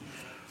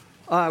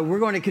We're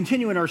going to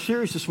continue in our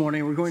series this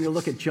morning. We're going to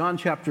look at John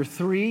chapter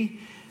 3.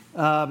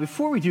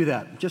 Before we do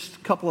that, just a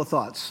couple of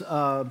thoughts.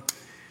 The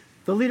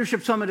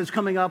Leadership Summit is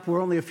coming up. We're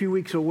only a few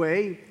weeks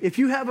away. If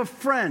you have a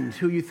friend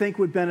who you think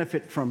would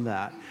benefit from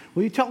that,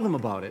 will you tell them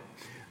about it?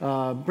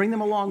 Bring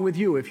them along with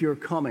you if you're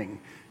coming.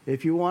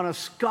 If you want a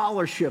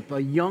scholarship, a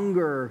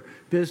younger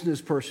business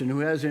person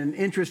who has an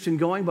interest in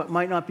going but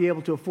might not be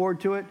able to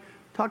afford to it,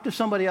 talk to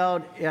somebody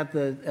out at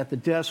the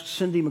desk.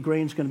 Cindy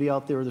McGrain's going to be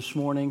out there this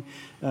morning,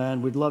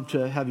 and we'd love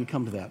to have you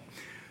come to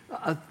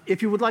that.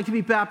 If you would like to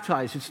be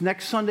baptized, it's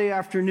next Sunday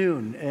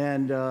afternoon,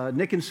 and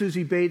Nick and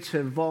Susie Bates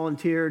have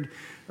volunteered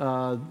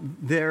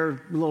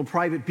their little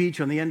private beach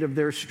on the end of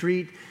their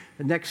street.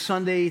 Next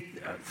Sunday,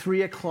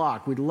 3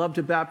 o'clock. We'd love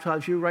to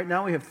baptize you. Right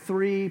now we have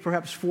 3,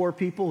 perhaps 4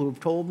 people who've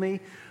told me.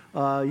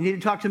 You need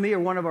to talk to me or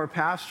one of our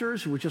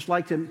pastors. We'd just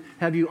like to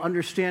have you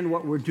understand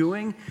what we're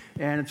doing,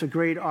 and it's a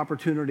great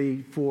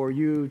opportunity for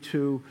you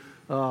to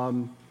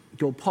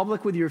go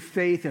public with your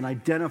faith and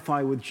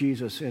identify with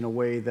Jesus in a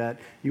way that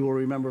you will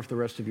remember for the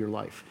rest of your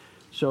life.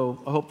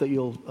 So I hope that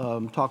you'll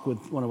talk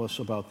with one of us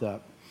about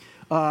that.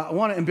 I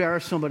want to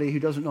embarrass somebody who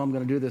doesn't know I'm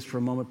going to do this for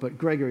a moment, but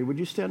Gregory, would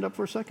you stand up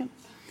for a second?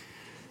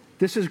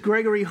 This is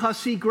Gregory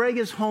Hussey. Greg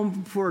is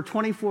home for a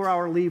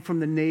 24-hour leave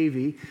from the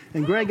Navy.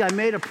 And Greg, I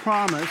made a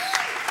promise.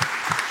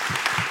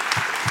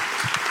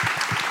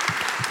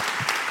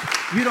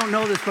 You don't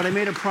know this, but I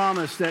made a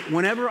promise that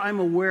whenever I'm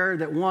aware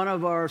that one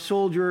of our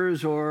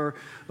soldiers or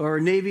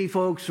Navy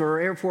folks or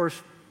Air Force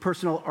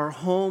personnel are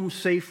home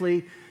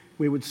safely,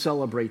 we would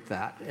celebrate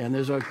that. And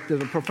there's a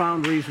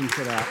profound reason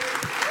for that.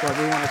 But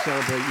we want to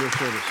celebrate your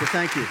service. So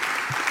thank you.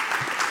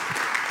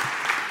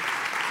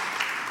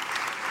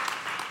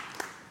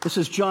 This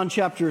is John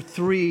chapter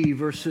 3,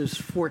 verses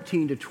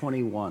 14 to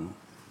 21.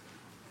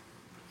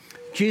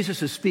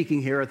 Jesus is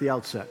speaking here at the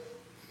outset.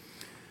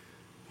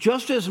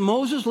 Just as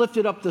Moses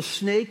lifted up the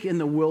snake in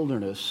the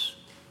wilderness,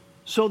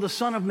 so the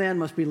Son of Man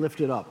must be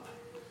lifted up,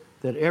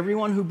 that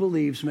everyone who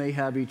believes may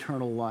have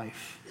eternal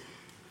life.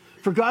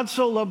 For God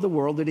so loved the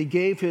world that he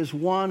gave his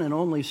one and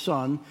only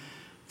Son,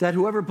 that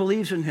whoever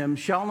believes in him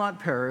shall not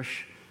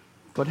perish,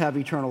 but have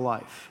eternal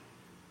life.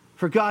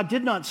 For God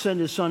did not send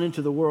his Son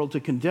into the world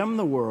to condemn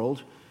the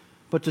world,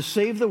 but to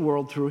save the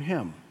world through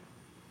him.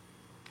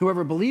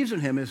 Whoever believes in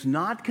him is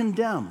not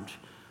condemned,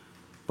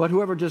 but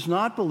whoever does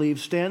not believe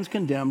stands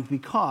condemned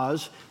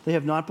because they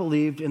have not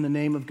believed in the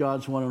name of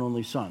God's one and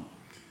only Son.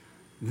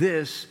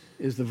 This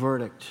is the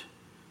verdict.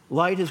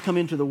 Light has come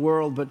into the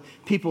world, but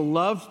people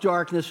loved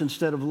darkness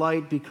instead of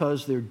light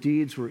because their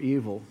deeds were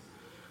evil.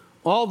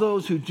 All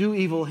those who do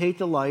evil hate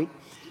the light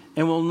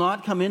and will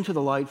not come into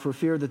the light for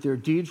fear that their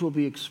deeds will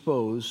be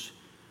exposed.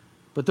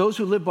 But those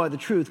who live by the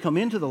truth come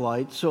into the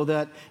light so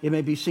that it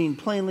may be seen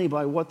plainly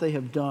by what they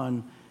have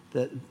done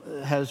that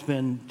has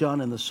been done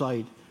in the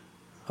sight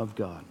of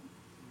God.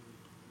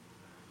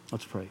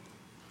 Let's pray.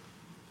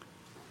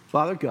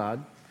 Father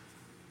God,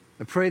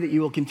 I pray that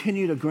you will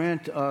continue to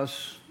grant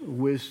us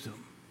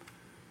wisdom.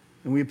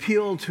 And we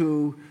appeal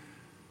to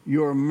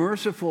your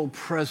merciful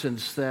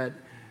presence that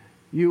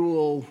you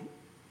will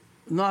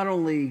not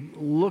only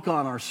look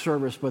on our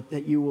service, but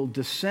that you will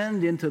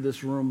descend into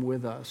this room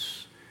with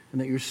us, and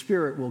that your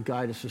Spirit will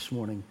guide us this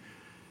morning.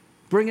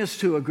 Bring us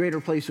to a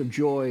greater place of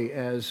joy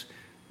as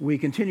we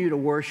continue to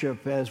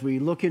worship, as we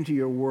look into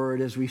your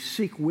word, as we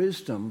seek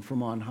wisdom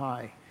from on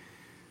high,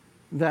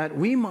 that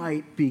we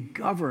might be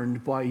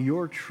governed by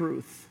your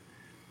truth,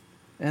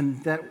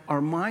 and that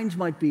our minds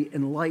might be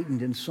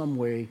enlightened in some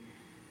way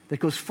that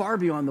goes far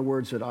beyond the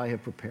words that I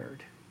have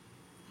prepared.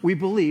 We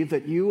believe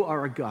that you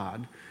are a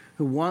God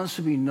who wants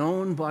to be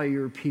known by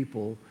your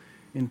people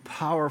in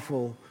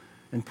powerful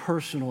and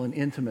personal and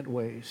intimate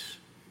ways.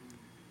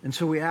 And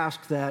so we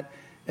ask that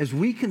as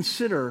we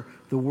consider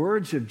the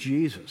words of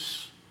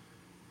Jesus,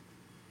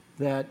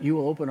 that you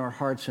will open our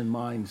hearts and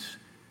minds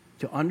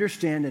to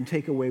understand and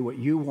take away what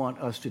you want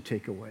us to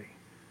take away.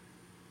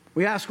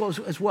 We ask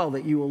as well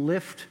that you will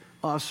lift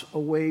us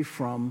away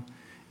from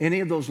any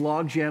of those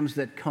log jams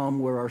that come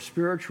where our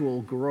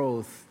spiritual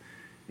growth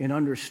in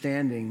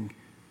understanding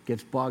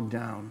gets bogged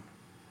down.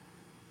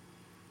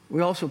 We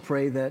also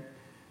pray that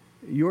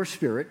your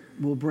Spirit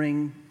will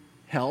bring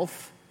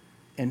health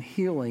and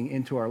healing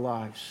into our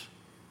lives.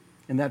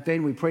 In that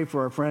vein, we pray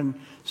for our friend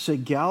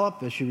Sig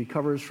Gallup as she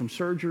recovers from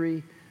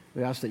surgery.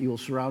 We ask that you will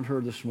surround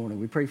her this morning.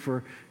 We pray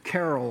for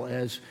Carol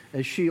as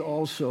she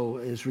also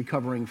is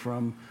recovering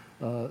from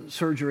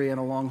surgery and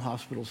a long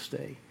hospital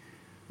stay.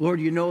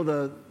 Lord, you know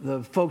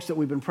the folks that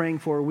we've been praying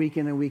for week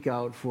in and week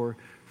out, for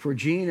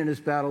Gene in his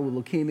battle with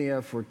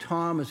leukemia, for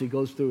Tom as he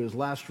goes through his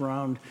last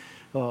round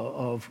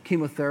of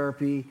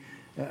chemotherapy.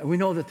 We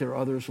know that there are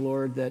others,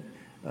 Lord, that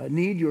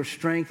need your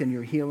strength and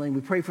your healing.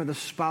 We pray for the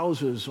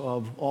spouses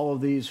of all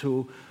of these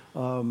who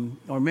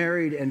are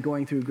married and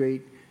going through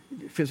great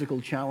physical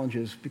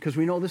challenges, because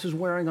we know this is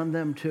wearing on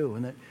them too,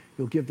 and that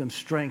you'll give them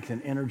strength and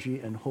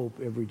energy and hope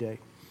every day.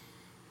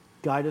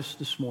 Guide us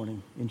this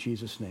morning in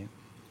Jesus' name.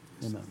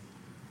 Amen.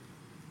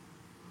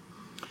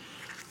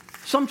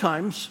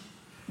 Sometimes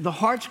the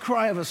heart's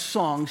cry of a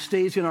song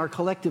stays in our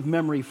collective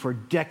memory for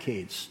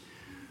decades.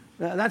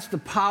 That's the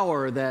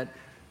power that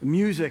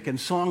music and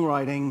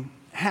songwriting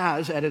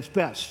has at its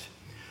best.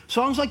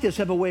 Songs like this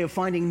have a way of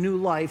finding new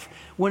life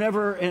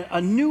whenever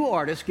a new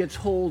artist gets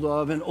hold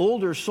of an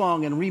older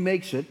song and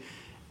remakes it,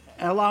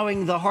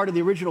 allowing the heart of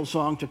the original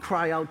song to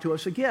cry out to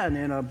us again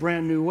in a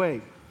brand new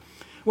way.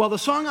 Well, the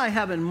song I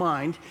have in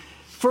mind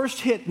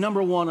first hit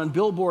number one on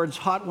Billboard's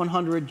Hot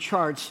 100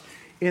 charts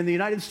in the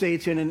United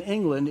States and in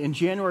England in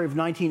January of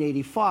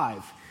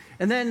 1985.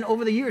 And then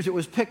over the years, it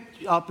was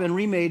picked up and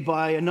remade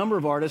by a number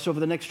of artists over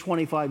the next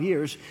 25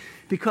 years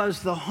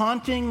because the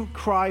haunting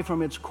cry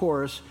from its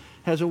chorus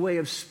has a way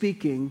of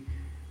speaking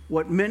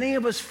what many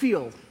of us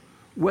feel,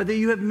 whether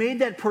you have made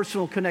that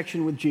personal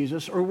connection with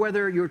Jesus or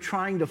whether you're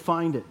trying to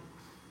find it.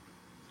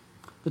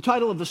 The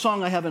title of the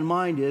song I have in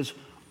mind is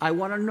I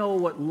Want to Know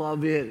What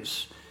Love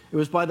Is. It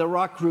was by the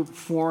rock group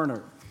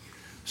Foreigner.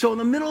 So in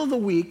the middle of the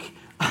week,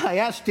 I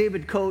asked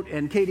David Coate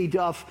and Katie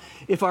Duff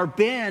if our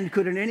band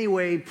could in any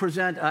way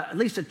present at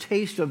least a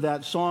taste of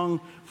that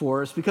song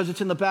for us, because it's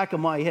in the back of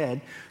my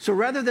head. So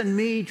rather than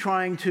me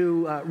trying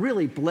to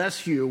really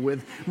bless you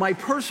with my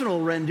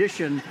personal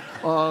rendition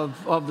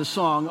of the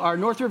song, our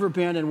North River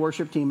Band and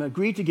worship team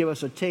agreed to give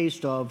us a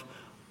taste of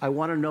I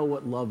Want to Know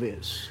What Love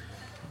Is.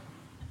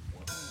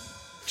 1,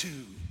 2.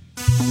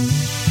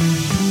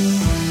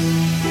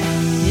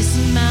 This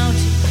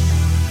mountain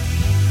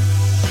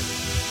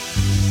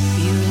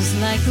feels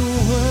like the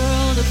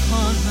world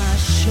upon my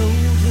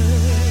shoulder.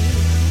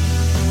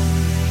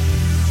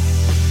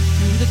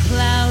 Through the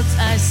clouds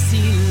I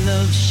see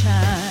love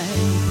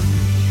shine,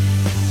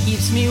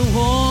 keeps me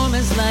warm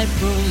as life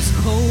grows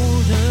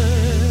colder.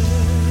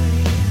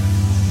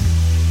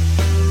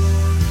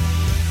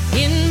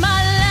 In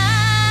my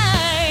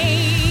life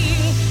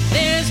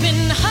there's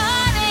been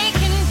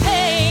heartache and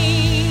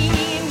pain.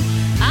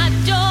 I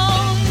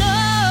don't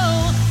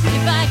know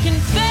if I can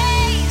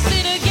face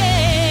it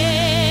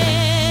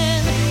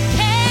again.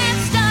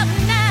 Can't stop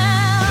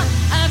now.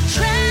 I've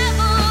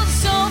traveled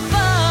so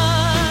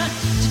far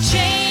to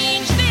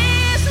change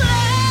this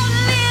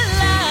lonely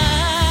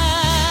life.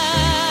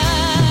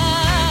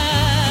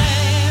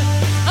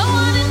 I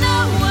wanna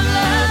know what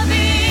love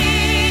is.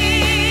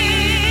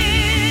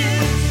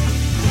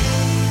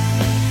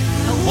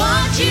 I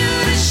want you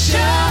to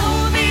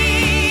show me.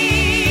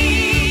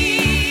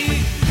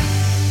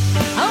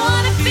 I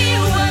want to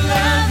feel what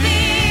love is.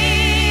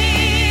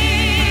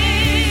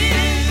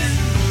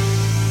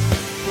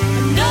 I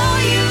know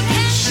you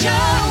can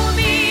show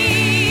me.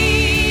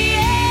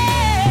 Yeah.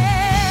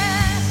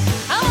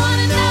 I want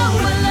to know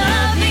what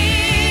love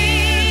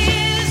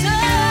is. Oh,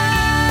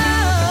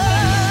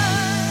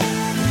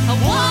 I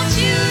want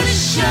you to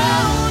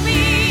show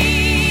me.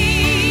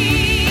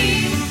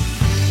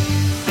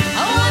 I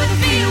want to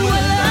feel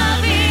what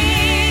love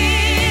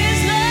is.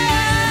 I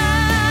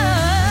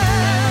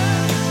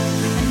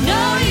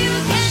know you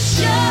can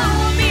show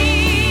me.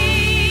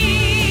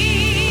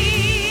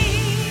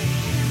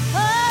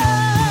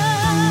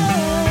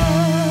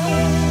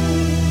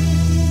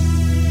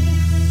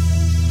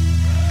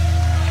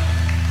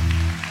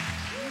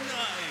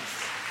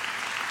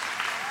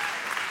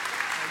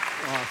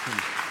 Awesome.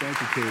 Thank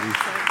you, Katie.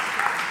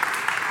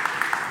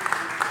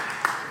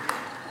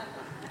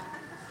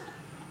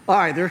 All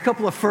right, there are a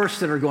couple of firsts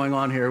that are going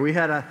on here. We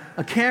had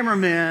a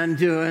cameraman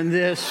doing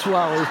this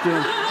while he was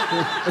doing...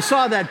 I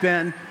saw that,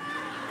 Ben.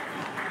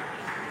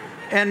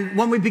 And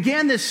when we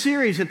began this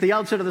series at the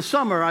outset of the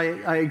summer,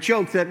 I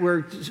joked that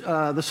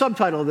the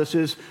subtitle of this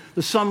is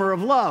The Summer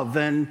of Love,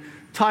 and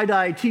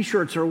tie-dye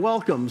T-shirts are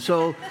welcome.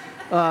 So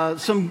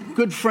some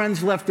good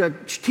friends left a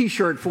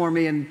T-shirt for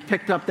me and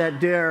picked up that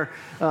dare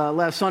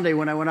last Sunday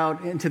when I went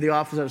out into the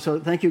office. So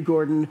thank you,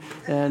 Gordon,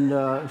 and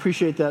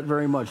appreciate that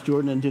very much,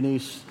 Jordan and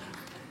Denise.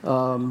 I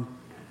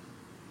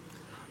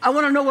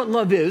Want to Know What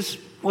Love Is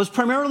was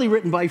primarily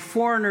written by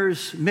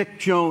Foreigner's Mick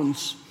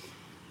Jones.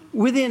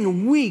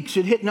 Within weeks,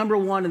 it hit number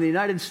one in the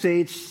United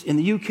States, in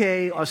the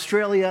UK,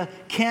 Australia,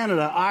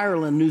 Canada,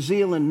 Ireland, New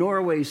Zealand,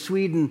 Norway,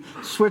 Sweden,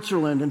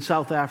 Switzerland, and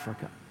South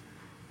Africa.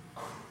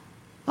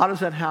 How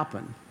does that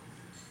happen?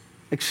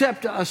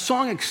 Except a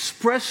song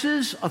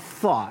expresses a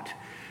thought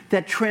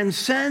that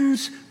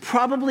transcends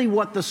probably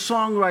what the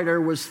songwriter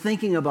was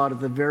thinking about at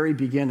the very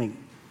beginning.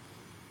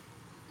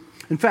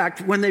 In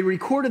fact, when they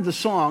recorded the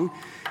song,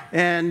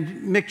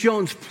 and Mick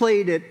Jones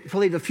played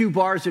a few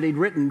bars that he'd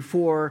written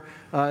for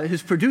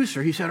his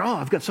producer, he said, "Oh,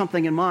 I've got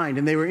something in mind."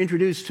 And they were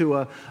introduced to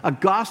a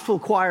gospel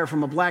choir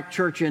from a black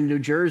church in New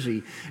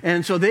Jersey.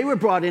 And so they were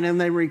brought in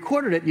and they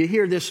recorded it. You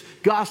hear this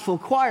gospel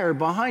choir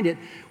behind it,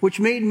 which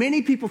made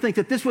many people think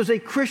that this was a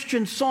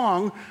Christian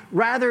song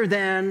rather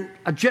than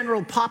a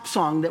general pop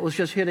song that was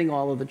just hitting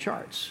all of the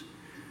charts.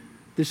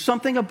 There's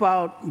something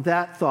about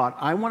that thought,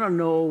 I want to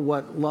know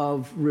what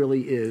love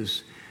really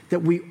is,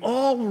 that we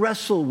all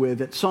wrestle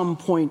with at some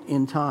point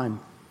in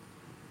time.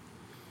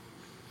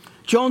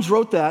 Jones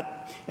wrote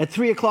that at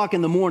 3 o'clock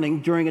in the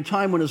morning during a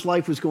time when his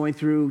life was going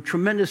through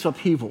tremendous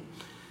upheaval.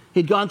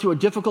 He'd gone through a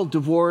difficult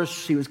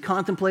divorce. He was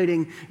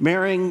contemplating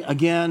marrying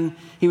again.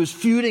 He was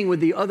feuding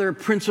with the other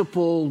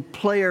principal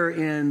player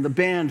in the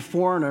band,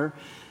 Foreigner.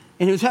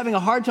 And he was having a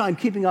hard time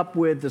keeping up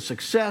with the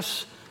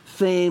success,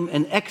 fame,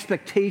 and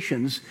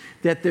expectations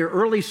that their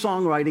early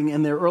songwriting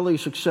and their early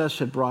success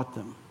had brought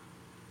them.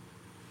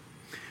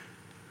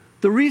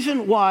 The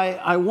reason why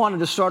I wanted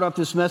to start off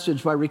this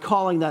message by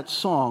recalling that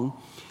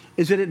song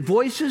is that it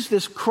voices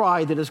this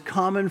cry that is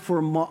common for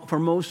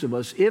most of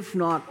us, if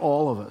not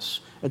all of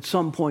us, at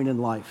some point in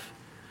life.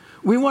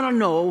 We want to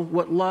know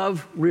what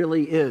love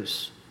really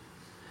is.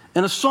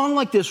 And a song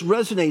like this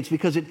resonates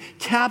because it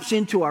taps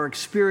into our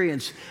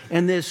experience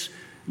and this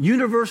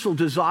universal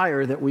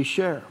desire that we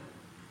share.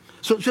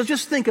 So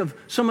just think of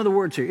some of the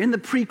words here. In the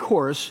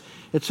pre-chorus,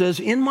 it says,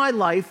 "In my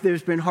life,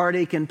 there's been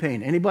heartache and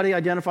pain." Anybody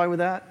identify with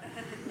that?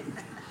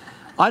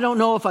 I don't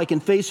know if I can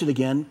face it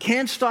again.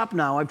 Can't stop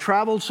now. I've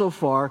traveled so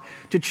far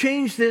to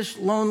change this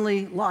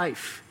lonely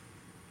life.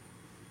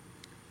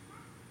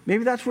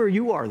 Maybe that's where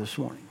you are this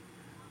morning.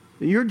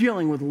 You're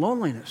dealing with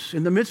loneliness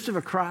in the midst of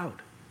a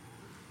crowd.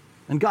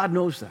 And God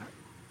knows that.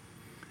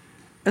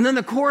 And then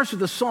the chorus of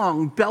the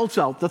song belts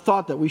out the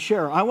thought that we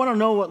share. I want to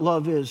know what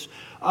love is.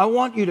 I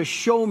want you to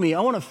show me.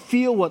 I want to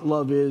feel what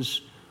love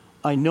is.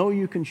 I know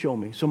you can show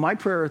me. So my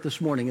prayer this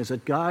morning is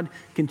that God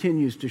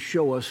continues to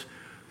show us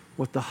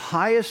what the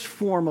highest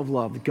form of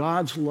love,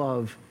 God's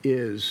love,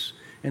 is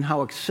and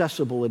how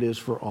accessible it is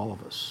for all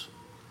of us.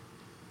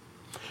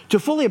 To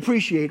fully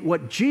appreciate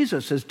what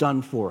Jesus has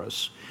done for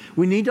us,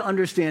 we need to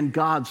understand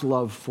God's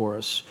love for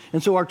us.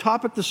 And so our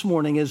topic this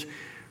morning is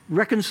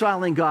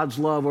reconciling God's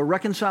love, or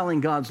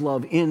reconciling God's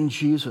love in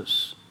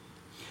Jesus.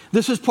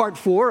 This is part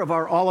 4 of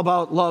our All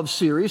About Love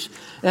series.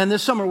 And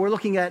this summer we're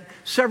looking at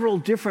several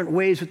different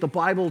ways that the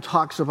Bible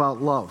talks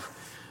about love.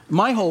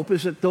 My hope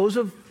is that those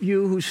of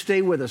you who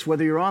stay with us,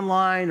 whether you're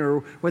online or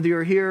whether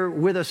you're here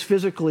with us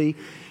physically,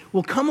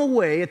 will come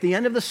away at the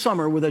end of the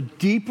summer with a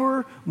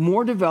deeper,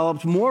 more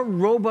developed, more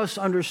robust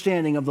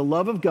understanding of the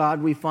love of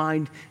God we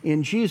find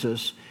in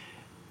Jesus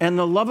and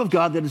the love of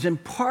God that is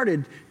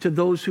imparted to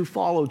those who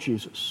follow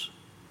Jesus.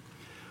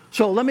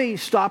 So let me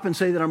stop and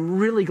say that I'm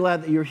really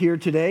glad that you're here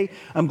today.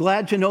 I'm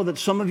glad to know that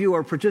some of you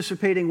are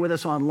participating with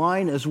us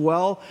online as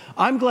well.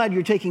 I'm glad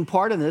you're taking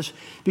part in this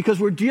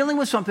because we're dealing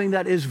with something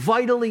that is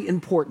vitally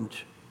important.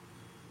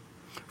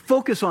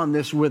 Focus on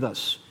this with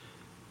us.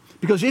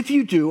 Because if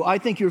you do, I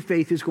think your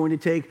faith is going to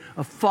take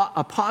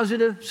a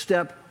positive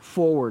step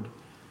forward.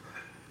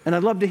 And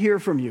I'd love to hear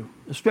from you,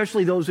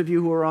 especially those of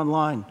you who are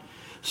online.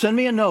 Send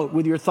me a note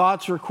with your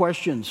thoughts or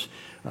questions.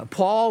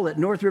 Paul at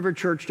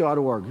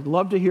northriverchurch.org. I'd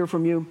love to hear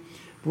from you.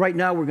 Right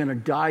now we're going to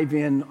dive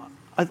in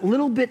a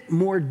little bit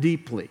more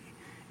deeply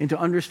into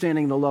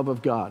understanding the love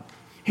of God.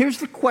 Here's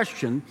the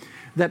question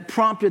that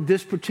prompted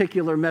this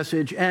particular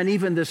message and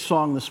even this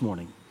song this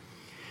morning.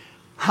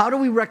 How do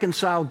we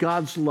reconcile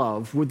God's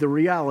love with the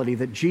reality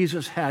that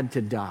Jesus had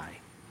to die?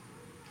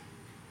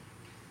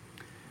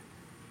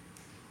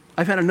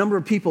 I've had a number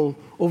of people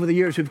over the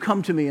years who've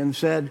come to me and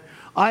said,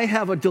 I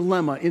have a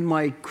dilemma in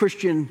my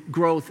Christian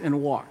growth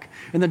and walk.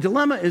 And the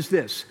dilemma is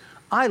this: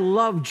 I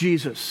love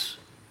Jesus.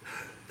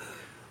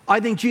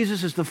 I think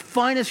Jesus is the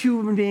finest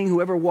human being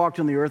who ever walked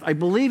on the earth. I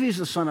believe he's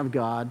the Son of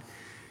God.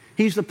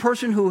 He's the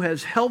person who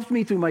has helped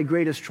me through my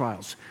greatest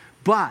trials.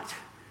 But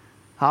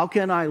how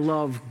can I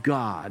love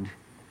God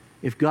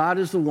if God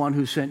is the one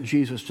who sent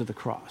Jesus to the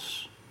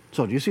cross?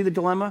 So do you see the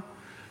dilemma?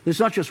 There's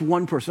not just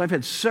one person. I've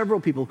had several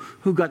people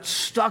who got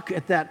stuck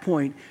at that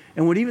point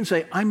and would even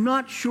say, I'm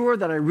not sure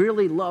that I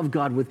really love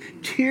God,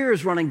 with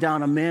tears running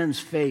down a man's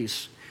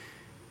face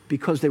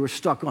because they were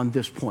stuck on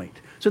this point.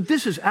 So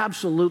this is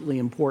absolutely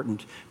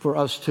important for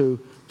us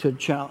to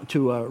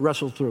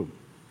wrestle through.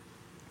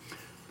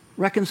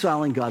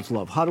 Reconciling God's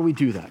love. How do we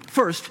do that?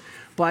 First,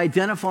 by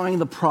identifying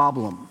the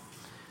problem.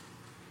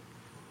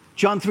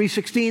 John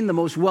 3:16, the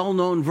most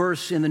well-known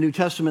verse in the New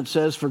Testament,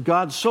 says, "For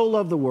God so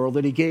loved the world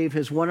that he gave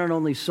his one and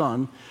only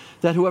Son,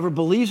 that whoever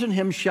believes in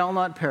him shall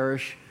not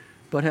perish,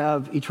 but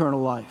have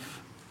eternal life."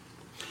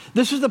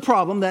 This is the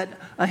problem that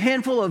a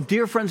handful of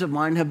dear friends of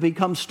mine have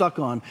become stuck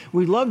on.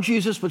 We love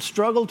Jesus, but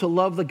struggle to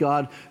love the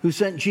God who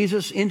sent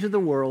Jesus into the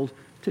world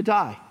to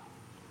die.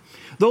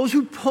 Those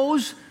who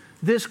pose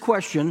this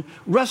question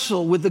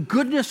wrestle with the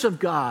goodness of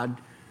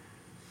God,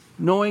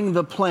 knowing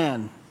the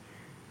plan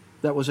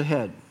that was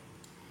ahead.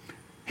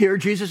 Here,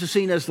 Jesus is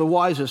seen as the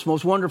wisest,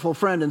 most wonderful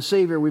friend and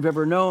Savior we've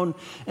ever known,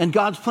 and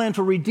God's plan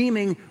for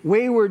redeeming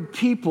wayward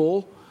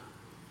people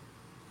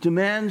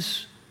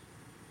demands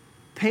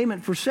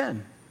payment for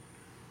sin.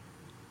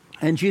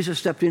 And Jesus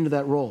stepped into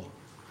that role.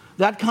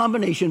 That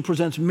combination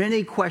presents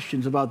many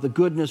questions about the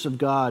goodness of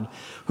God,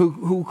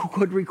 who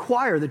could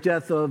require the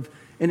death of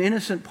an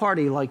innocent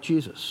party like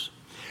Jesus.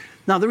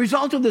 Now, the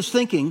result of this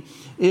thinking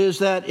is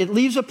that it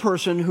leaves a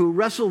person who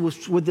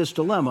wrestles with this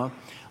dilemma,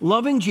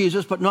 loving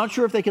Jesus, but not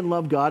sure if they can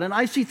love God. And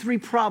I see 3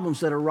 problems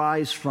that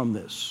arise from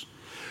this.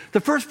 The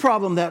first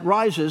problem that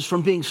rises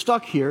from being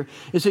stuck here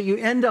is that you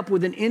end up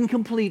with an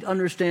incomplete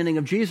understanding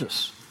of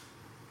Jesus.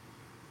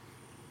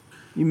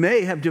 You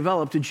may have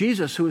developed a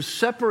Jesus who is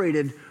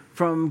separated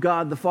from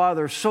God the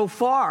Father so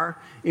far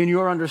in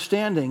your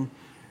understanding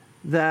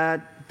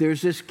that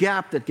there's this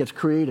gap that gets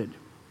created.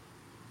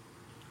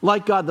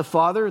 Like God the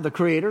Father, the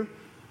Creator,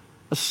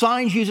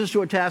 assigned Jesus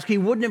to a task he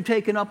wouldn't have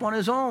taken up on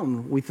his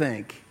own, we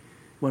think,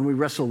 when we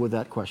wrestle with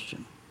that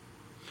question.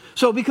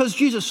 So because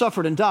Jesus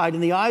suffered and died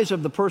in the eyes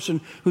of the person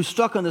who's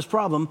stuck on this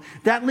problem,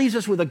 that leaves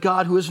us with a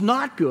God who is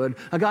not good,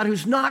 a God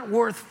who's not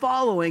worth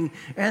following,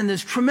 and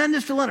this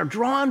tremendous dilemma,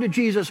 drawn to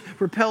Jesus,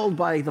 repelled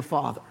by the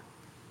Father.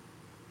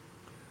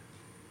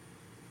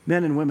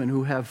 Men and women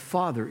who have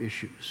father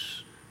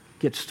issues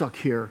get stuck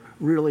here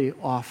really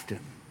often.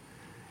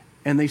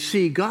 And they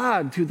see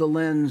God through the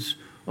lens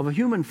of a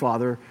human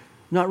father,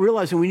 not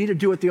realizing we need to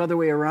do it the other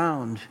way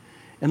around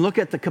and look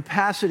at the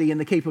capacity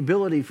and the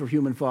capability for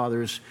human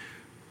fathers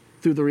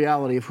through the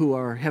reality of who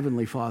our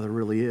Heavenly Father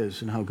really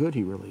is and how good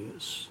He really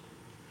is.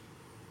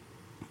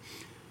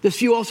 This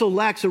view also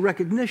lacks a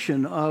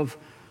recognition of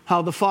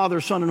how the Father,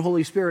 Son, and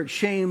Holy Spirit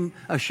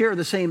share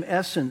the same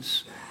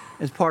essence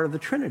as part of the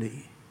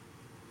Trinity.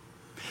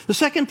 The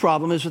second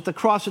problem is that the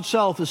cross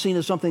itself is seen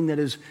as something that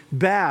is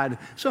bad,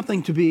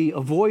 something to be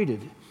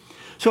avoided.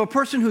 So a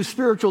person whose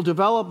spiritual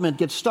development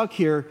gets stuck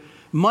here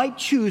might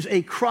choose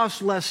a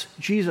crossless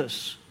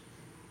Jesus.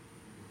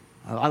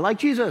 I like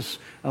Jesus.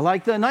 I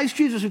like the nice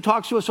Jesus who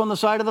talks to us on the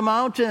side of the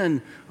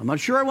mountain. I'm not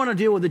sure I want to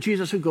deal with the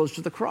Jesus who goes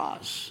to the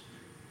cross.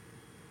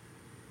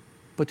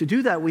 But to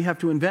do that, we have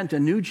to invent a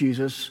new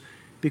Jesus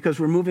because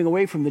we're moving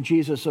away from the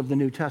Jesus of the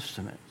New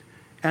Testament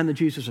and the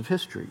Jesus of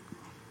history.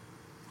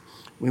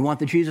 We want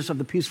the Jesus of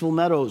the peaceful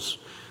meadows,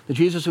 the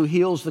Jesus who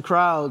heals the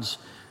crowds,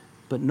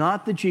 but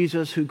not the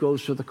Jesus who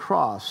goes to the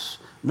cross.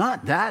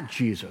 Not that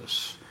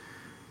Jesus.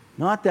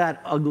 Not that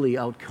ugly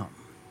outcome.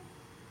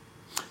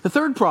 The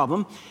third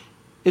problem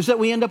is that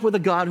we end up with a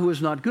God who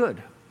is not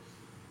good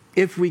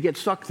if we get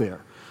stuck there.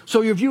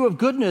 So your view of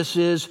goodness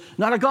is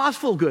not a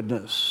gospel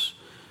goodness.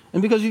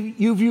 And because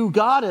you view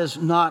God as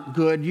not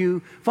good,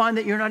 you find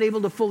that you're not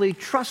able to fully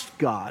trust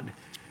God,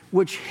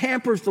 which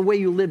hampers the way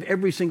you live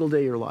every single day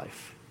of your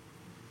life.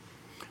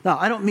 Now,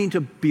 I don't mean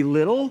to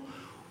belittle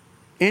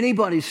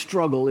anybody's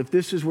struggle if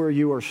this is where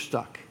you are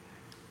stuck.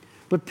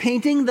 But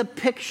painting the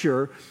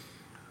picture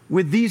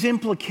with these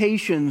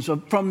implications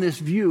from this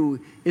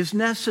view is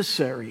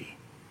necessary.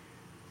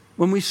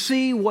 When we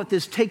see what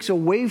this takes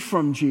away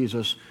from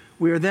Jesus,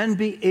 we are then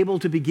able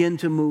to begin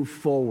to move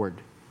forward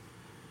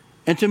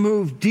and to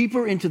move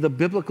deeper into the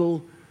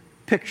biblical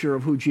picture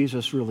of who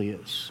Jesus really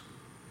is.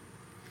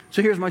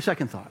 So here's my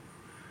second thought.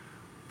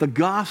 The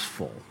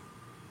gospel,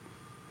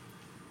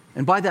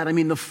 and by that I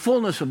mean the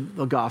fullness of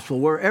the gospel,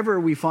 wherever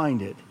we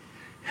find it,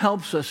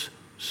 helps us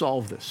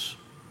solve this.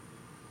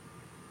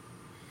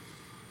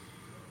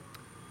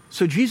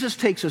 So Jesus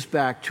takes us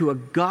back to a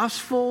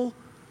gospel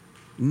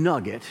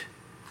nugget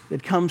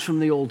that comes from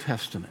the Old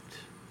Testament.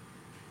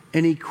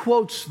 And he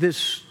quotes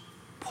this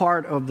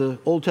part of the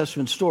Old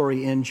Testament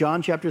story in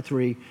John chapter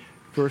 3,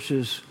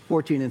 verses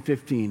 14 and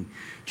 15.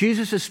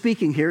 Jesus is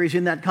speaking here. He's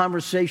in that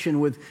conversation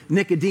with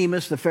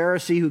Nicodemus, the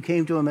Pharisee who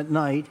came to him at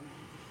night.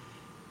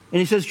 And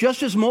he says,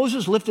 just as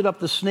Moses lifted up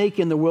the snake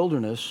in the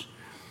wilderness,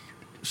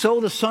 so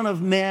the Son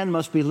of Man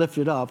must be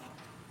lifted up,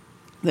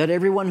 that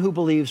everyone who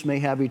believes may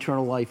have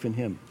eternal life in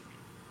him.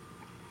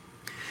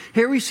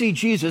 Here we see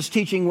Jesus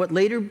teaching what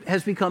later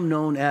has become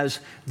known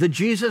as the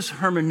Jesus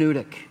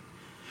hermeneutic.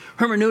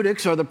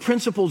 Hermeneutics are the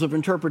principles of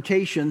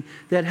interpretation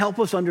that help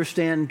us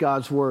understand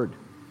God's Word.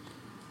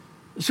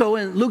 So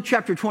in Luke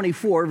chapter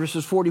 24,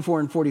 verses 44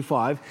 and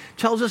 45,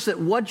 tells us that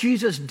what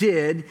Jesus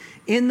did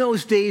in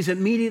those days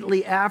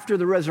immediately after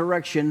the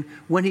resurrection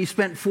when he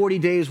spent 40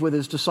 days with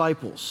his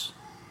disciples.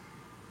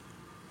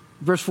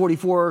 Verse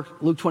 44,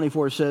 Luke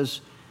 24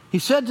 says, he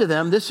said to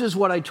them, this is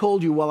what I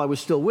told you while I was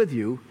still with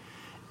you.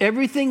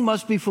 Everything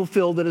must be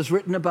fulfilled that is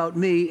written about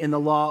me in the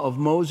law of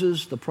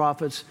Moses, the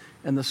prophets,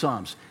 and the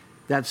Psalms.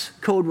 That's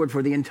code word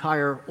for the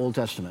entire Old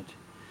Testament.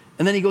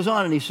 And then he goes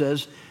on and he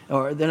says,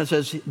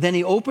 then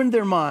he opened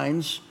their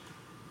minds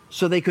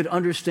so they could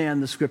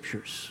understand the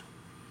Scriptures.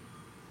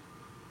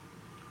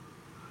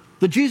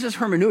 The Jesus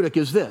hermeneutic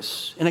is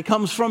this, and it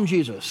comes from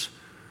Jesus.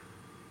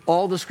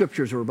 All the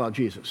Scriptures are about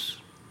Jesus.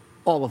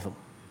 All of them.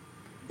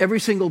 Every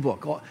single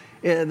book.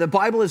 The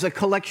Bible is a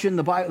collection.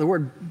 The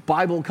word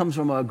Bible comes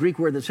from a Greek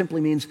word that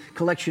simply means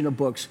collection of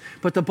books.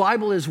 But the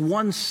Bible is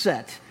one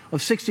set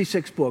of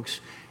 66 books,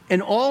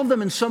 and all of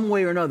them in some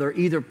way or another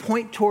either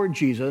point toward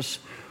Jesus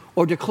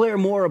or declare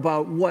more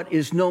about what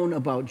is known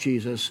about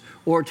Jesus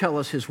or tell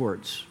us his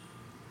words.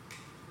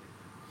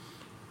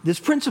 This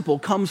principle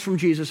comes from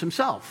Jesus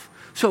himself.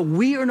 So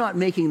we are not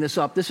making this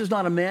up. This is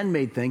not a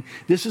man-made thing.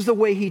 This is the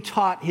way he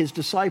taught his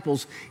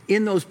disciples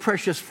in those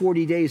precious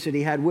 40 days that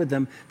he had with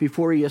them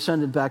before he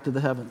ascended back to the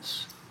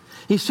heavens.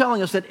 He's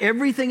telling us that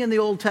everything in the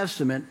Old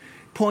Testament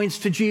points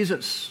to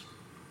Jesus.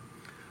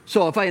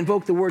 So if I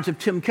invoke the words of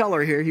Tim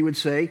Keller here, he would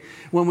say,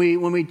 when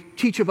we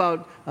teach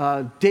about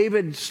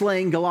David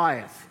slaying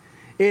Goliath,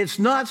 it's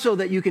not so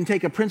that you can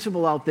take a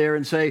principle out there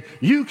and say,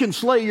 you can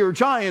slay your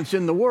giants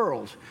in the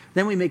world.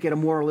 Then we make it a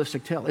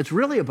moralistic tale. It's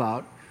really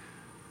about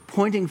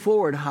pointing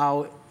forward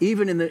how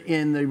even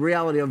in the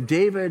reality of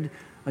David,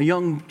 a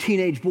young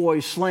teenage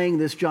boy slaying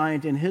this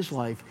giant in his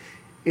life,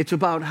 it's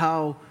about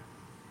how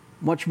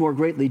much more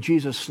greatly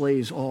Jesus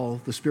slays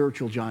all the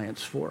spiritual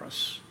giants for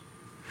us.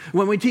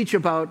 When we teach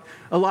about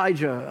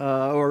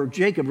Elijah, or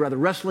Jacob rather,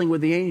 wrestling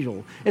with the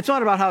angel, it's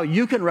not about how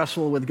you can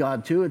wrestle with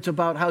God too. It's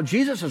about how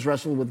Jesus has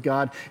wrestled with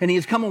God and he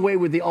has come away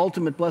with the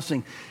ultimate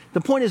blessing.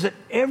 The point is that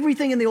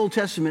everything in the Old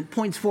Testament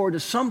points forward to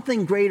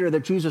something greater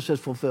that Jesus has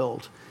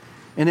fulfilled.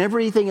 And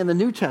everything in the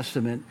New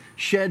Testament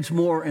sheds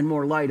more and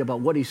more light about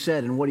what he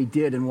said and what he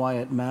did and why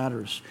it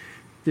matters.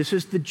 This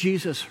is the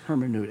Jesus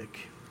hermeneutic.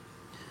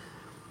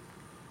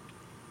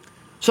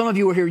 Some of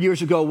you were here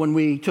years ago when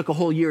we took a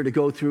whole year to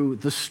go through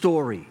the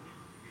story.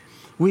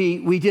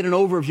 We did an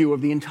overview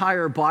of the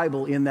entire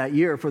Bible in that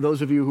year, for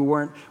those of you who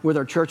weren't with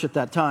our church at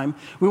that time.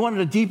 We wanted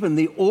to deepen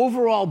the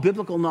overall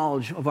biblical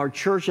knowledge of our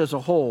church as a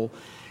whole.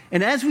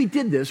 And as we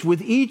did this,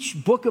 with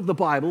each book of the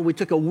Bible, we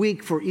took a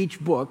week for each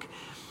book,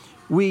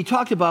 we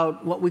talked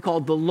about what we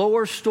called the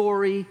lower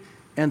story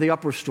and the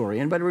upper story.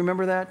 Anybody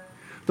remember that?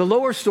 The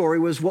lower story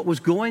was what was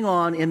going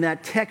on in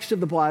that text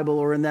of the Bible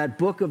or in that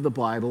book of the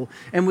Bible,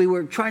 and we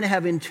were trying to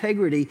have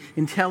integrity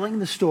in telling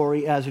the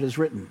story as it is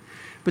written.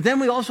 But then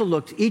we also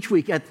looked each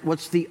week at what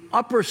the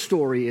upper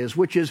story is,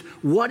 which is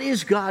what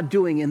is God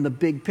doing in the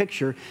big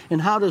picture,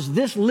 and how does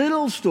this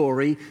little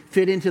story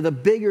fit into the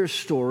bigger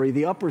story,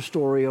 the upper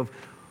story of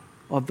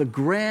the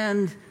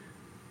grand,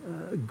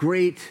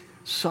 great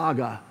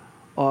saga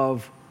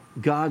of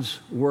God's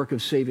work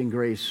of saving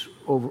grace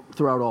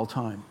throughout all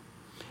time.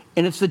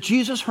 And it's the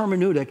Jesus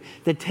hermeneutic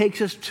that takes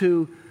us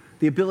to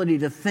the ability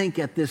to think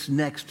at this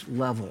next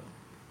level.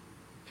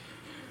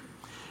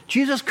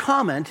 Jesus'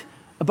 comment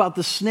about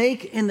the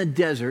snake in the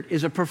desert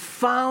is a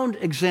profound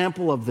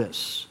example of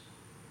this.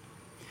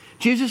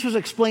 Jesus was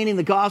explaining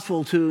the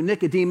gospel to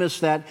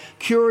Nicodemus, that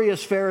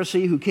curious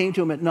Pharisee who came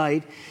to him at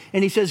night,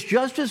 and he says,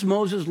 just as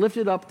Moses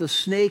lifted up the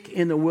snake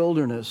in the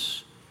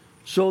wilderness,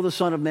 so the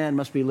Son of Man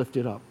must be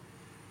lifted up.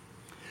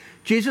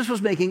 Jesus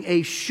was making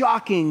a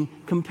shocking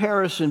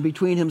comparison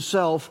between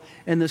himself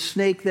and the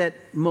snake that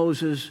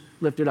Moses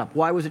lifted up.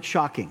 Why was it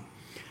shocking?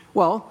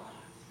 Well,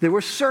 there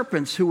were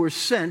serpents who were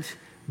sent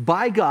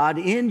by God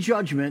in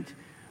judgment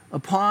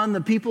upon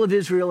the people of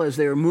Israel as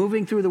they were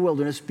moving through the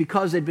wilderness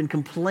because they'd been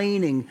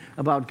complaining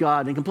about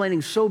God and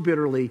complaining so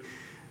bitterly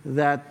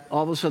that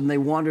all of a sudden they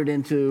wandered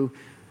into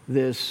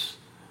this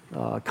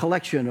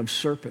collection of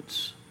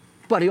serpents.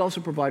 But he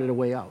also provided a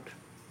way out.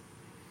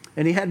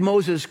 And he had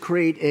Moses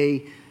create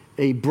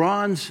a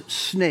bronze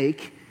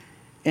snake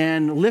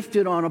and lift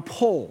it on a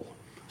pole.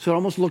 So it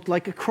almost looked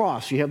like a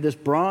cross. You have this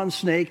bronze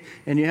snake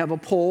and you have a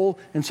pole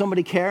and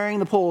somebody carrying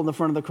the pole in the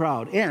front of the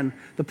crowd. And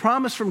the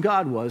promise from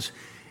God was,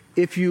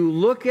 if you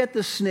look at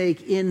the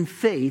snake in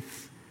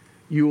faith,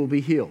 you will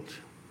be healed.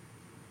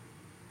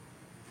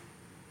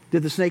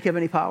 Did the snake have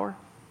any power?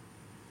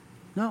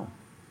 No.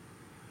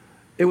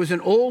 It was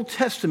an Old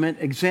Testament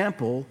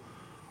example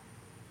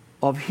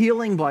of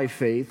healing by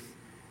faith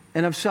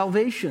and of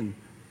salvation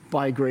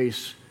by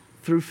grace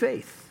through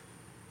faith.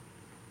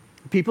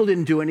 People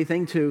didn't do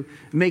anything to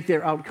make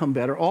their outcome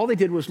better. All they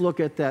did was look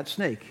at that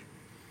snake.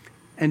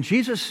 And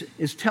Jesus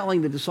is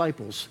telling the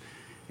disciples,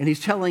 and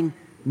he's telling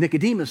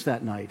Nicodemus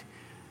that night,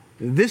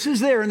 this is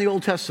there in the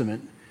Old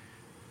Testament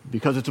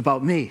because it's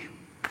about me.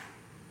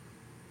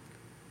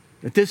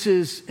 That this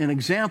is an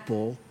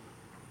example,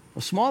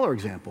 a smaller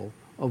example,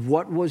 of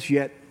what was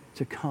yet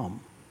to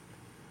come.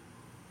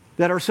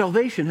 That our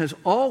salvation has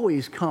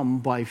always come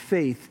by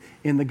faith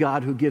in the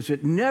God who gives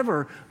it,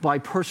 never by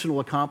personal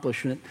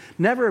accomplishment,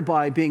 never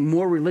by being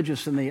more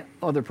religious than the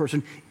other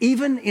person,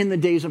 even in the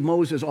days of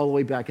Moses all the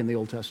way back in the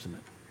Old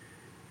Testament.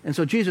 And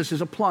so Jesus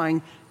is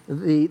applying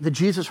the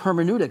Jesus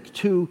hermeneutic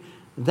to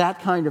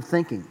that kind of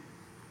thinking.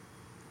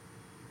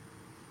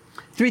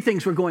 Three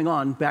things were going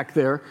on back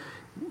there.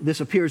 This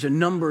appears in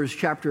Numbers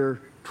chapter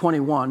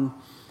 21,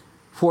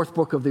 fourth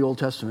book of the Old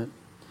Testament.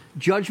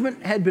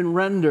 Judgment had been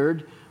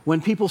rendered when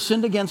people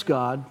sinned against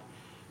God,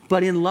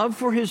 but in love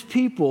for his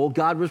people,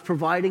 God was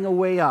providing a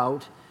way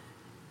out,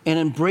 and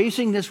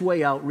embracing this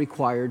way out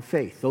required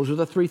faith. Those are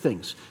the three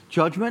things.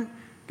 Judgment,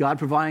 God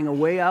providing a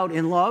way out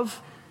in love,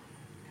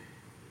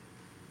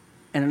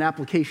 and an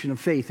application of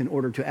faith in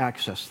order to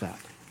access that.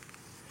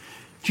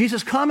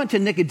 Jesus' comment to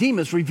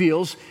Nicodemus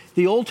reveals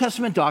the Old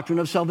Testament doctrine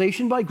of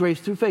salvation by grace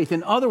through faith.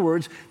 In other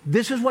words,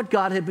 this is what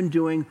God had been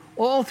doing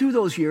all through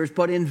those years,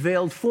 but in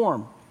veiled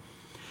form.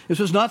 This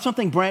was not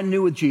something brand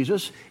new with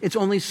Jesus. It's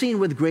only seen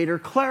with greater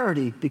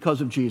clarity because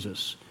of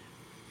Jesus.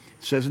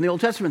 It says in the Old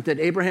Testament that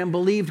Abraham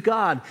believed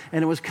God,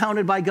 and it was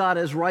counted by God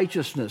as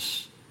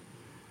righteousness.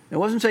 It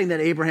wasn't saying that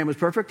Abraham was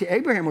perfect.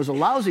 Abraham was a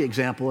lousy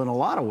example in a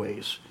lot of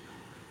ways.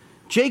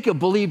 Jacob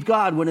believed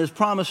God when his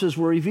promises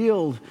were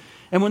revealed.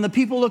 And when the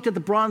people looked at the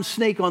bronze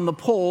snake on the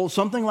pole,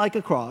 something like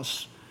a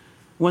cross,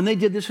 when they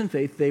did this in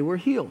faith, they were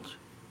healed.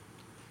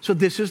 So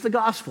this is the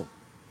gospel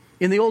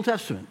in the Old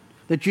Testament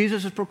that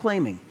Jesus is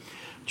proclaiming.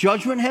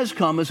 Judgment has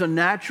come as a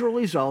natural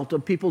result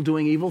of people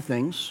doing evil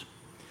things,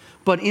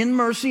 but in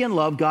mercy and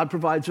love, God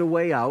provides a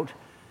way out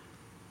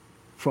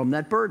from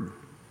that burden.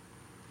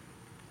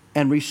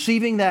 And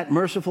receiving that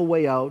merciful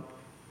way out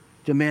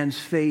demands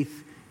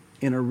faith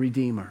in a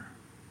Redeemer.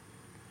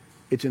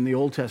 It's in the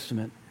Old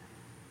Testament,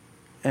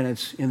 and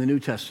it's in the New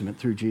Testament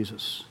through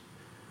Jesus.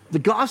 The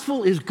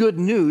gospel is good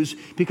news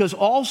because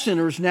all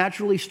sinners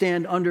naturally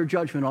stand under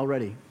judgment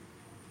already.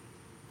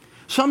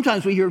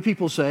 Sometimes we hear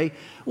people say,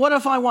 what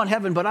if I want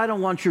heaven, but I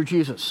don't want your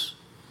Jesus?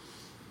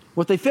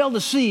 What they fail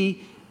to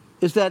see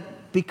is that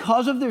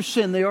because of their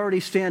sin, they already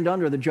stand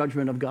under the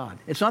judgment of God.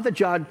 It's not that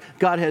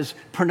God has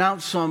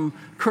pronounced some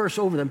curse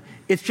over them.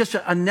 It's just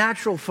a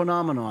natural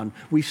phenomenon.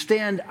 We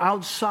stand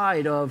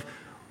outside of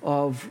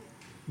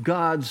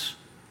God's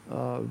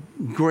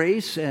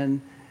grace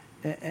and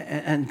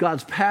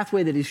God's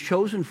pathway that he's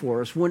chosen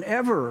for us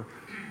whenever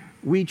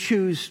we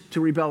choose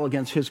to rebel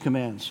against his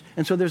commands.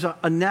 And so there's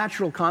a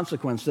natural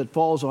consequence that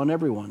falls on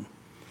everyone.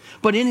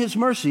 But in his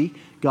mercy,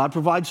 God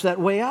provides that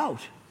way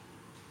out.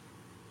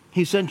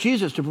 He sent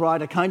Jesus to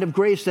provide a kind of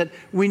grace that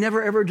we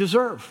never ever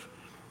deserve.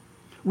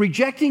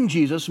 Rejecting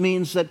Jesus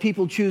means that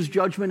people choose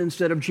judgment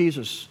instead of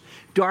Jesus,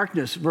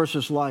 darkness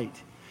versus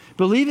light.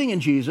 Believing in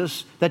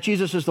Jesus, that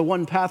Jesus is the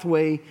one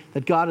pathway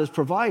that God has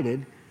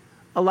provided,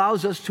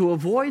 allows us to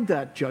avoid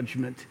that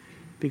judgment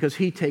because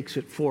he takes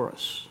it for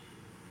us.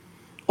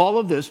 All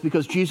of this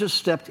because Jesus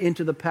stepped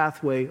into the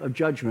pathway of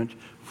judgment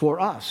for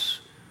us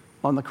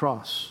on the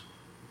cross.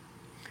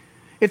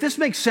 If this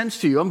makes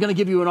sense to you, I'm going to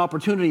give you an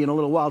opportunity in a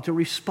little while to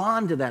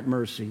respond to that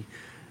mercy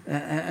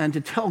and to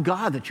tell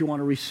God that you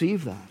want to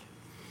receive that.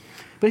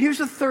 But here's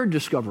the third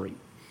discovery.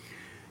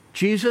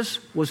 Jesus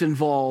was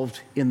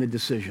involved in the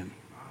decision.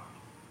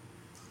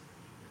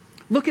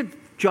 Look at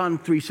John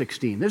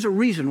 3:16. There's a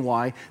reason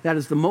why that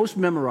is the most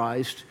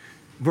memorized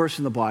verse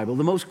in the Bible,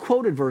 the most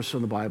quoted verse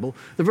in the Bible,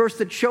 the verse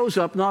that shows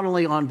up not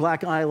only on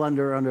Black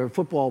Islander under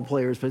football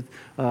players'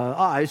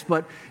 eyes,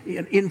 but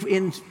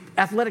in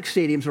athletic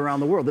stadiums around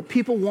the world, that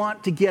people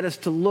want to get us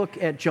to look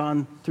at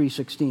John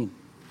 3:16.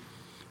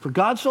 For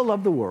God so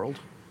loved the world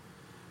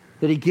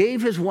that he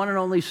gave his one and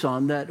only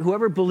Son, that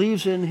whoever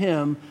believes in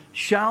him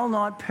shall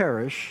not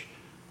perish,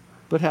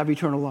 but have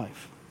eternal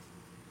life.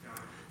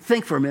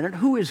 Think for a minute,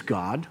 who is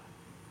God?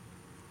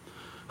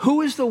 Who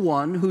is the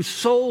one who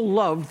so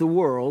loved the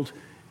world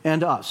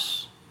and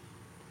us?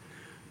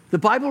 The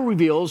Bible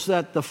reveals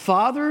that the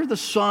Father, the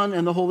Son,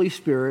 and the Holy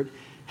Spirit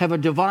have a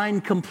divine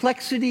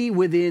complexity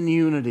within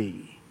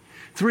unity.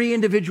 Three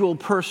individual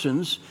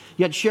persons,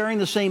 yet sharing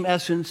the same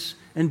essence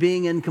and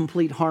being in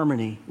complete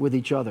harmony with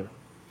each other.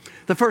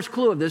 The first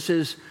clue of this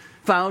is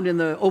found in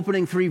the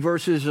opening 3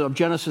 verses of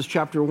Genesis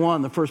chapter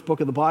 1, the first book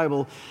of the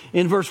Bible.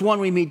 In verse 1,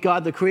 we meet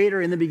God the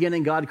Creator. In the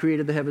beginning, God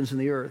created the heavens and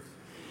the earth.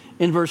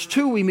 In verse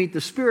 2, we meet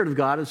the Spirit of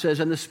God. It says,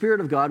 and the Spirit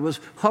of God was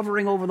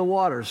hovering over the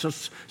waters. So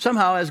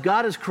somehow, as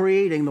God is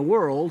creating the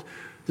world,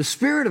 the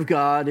Spirit of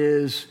God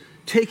is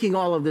taking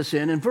all of this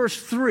in. In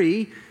verse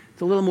 3,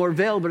 it's a little more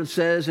veiled, but it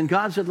says, and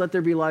God said, let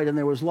there be light, and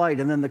there was light.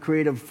 And then the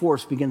creative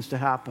force begins to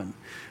happen.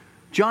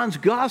 John's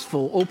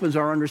gospel opens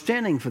our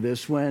understanding for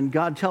this when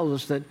God tells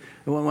us that,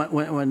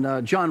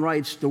 when John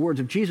writes the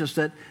words of Jesus,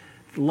 that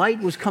light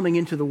was coming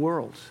into the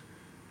world.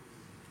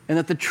 And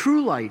that the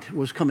true light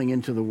was coming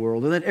into the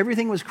world, and that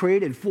everything was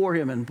created for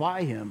him and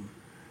by him.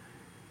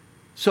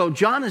 So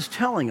John is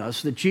telling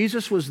us that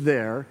Jesus was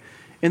there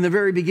in the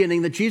very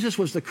beginning, that Jesus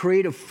was the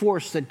creative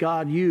force that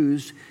God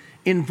used,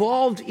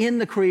 involved in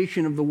the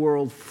creation of the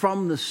world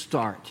from the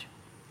start.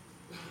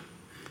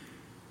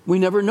 We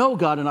never know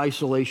God in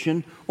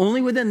isolation,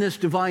 only within this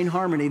divine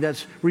harmony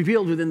that's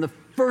revealed within the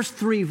first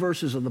 3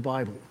 verses of the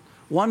Bible.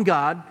 One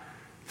God,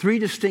 3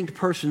 distinct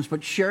persons,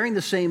 but sharing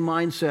the same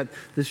mindset,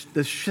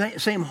 the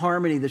same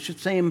harmony, the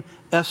same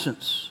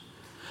essence.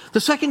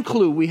 The second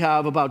clue we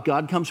have about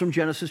God comes from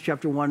Genesis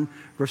chapter 1,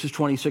 verses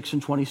 26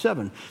 and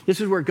 27. This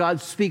is where God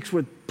speaks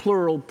with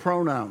plural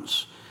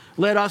pronouns.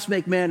 Let us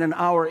make man in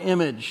our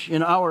image,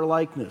 in our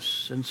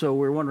likeness. And so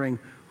we're wondering,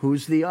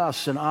 who's the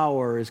us and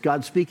our? Is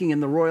God speaking in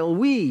the royal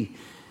we?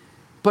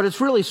 But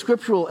it's really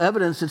scriptural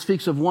evidence that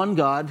speaks of one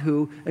God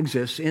who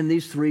exists in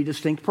these 3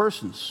 distinct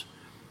persons.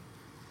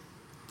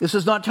 This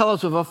does not tell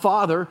us of a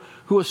father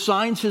who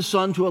assigns his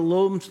son to a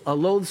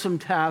loathsome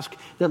task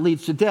that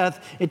leads to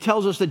death. It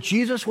tells us that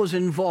Jesus was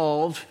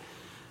involved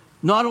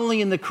not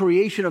only in the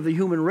creation of the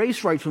human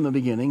race right from the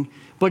beginning,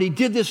 but he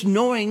did this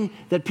knowing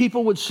that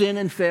people would sin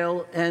and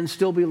fail and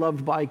still be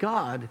loved by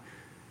God,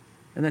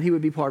 and that he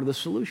would be part of the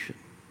solution.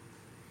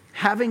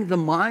 Having the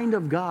mind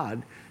of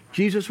God,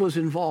 Jesus was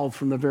involved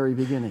from the very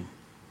beginning.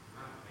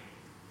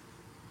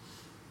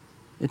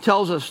 It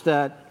tells us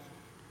that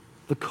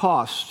the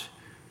cost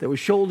that was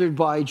shouldered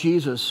by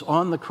Jesus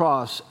on the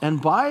cross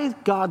and by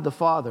God the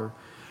Father,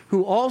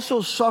 who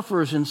also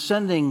suffers in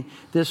sending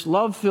this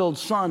love-filled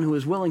Son who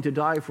is willing to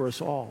die for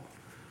us all,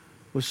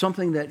 was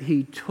something that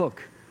he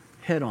took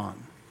head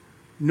on,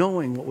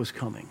 knowing what was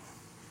coming.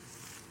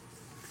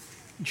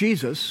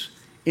 Jesus,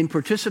 in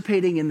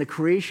participating in the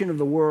creation of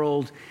the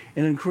world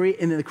and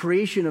in the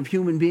creation of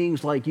human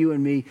beings like you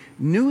and me,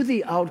 knew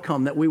the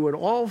outcome that we would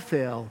all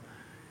fail,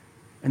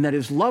 and that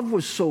his love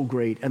was so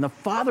great, and the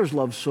Father's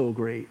love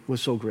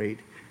was so great,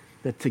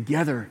 that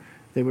together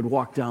they would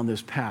walk down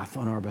this path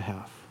on our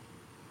behalf.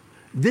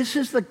 This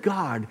is the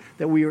God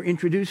that we are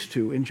introduced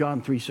to in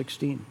John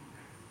 3:16.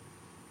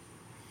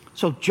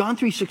 So John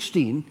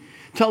 3:16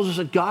 tells us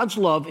that God's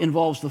love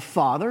involves the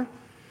Father,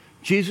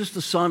 Jesus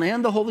the Son,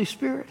 and the Holy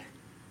Spirit.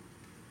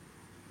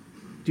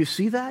 Do you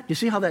see that? Do you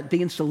see how that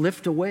begins to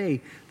lift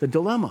away the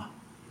dilemma?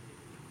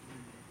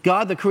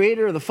 God, the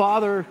Creator, the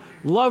Father,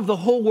 loved the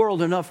whole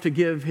world enough to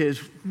give his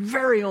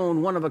very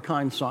own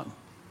one-of-a-kind Son.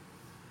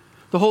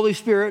 The Holy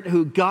Spirit,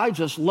 who guides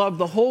us, loved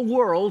the whole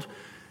world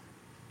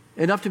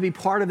enough to be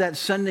part of that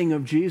sending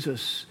of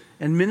Jesus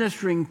and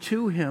ministering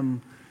to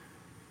him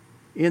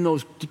in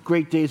those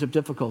great days of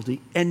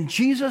difficulty. And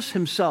Jesus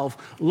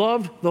himself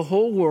loved the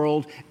whole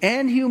world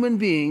and human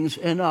beings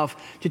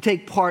enough to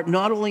take part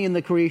not only in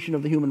the creation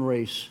of the human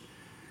race,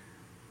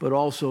 but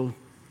also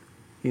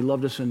he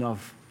loved us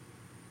enough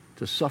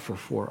to suffer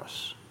for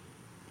us.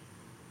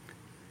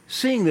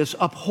 Seeing this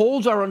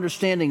upholds our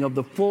understanding of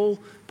the full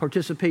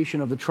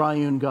participation of the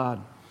triune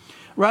God.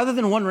 Rather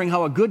than wondering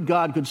how a good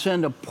God could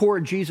send a poor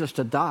Jesus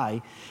to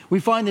die,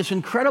 we find this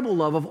incredible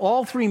love of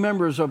all three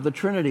members of the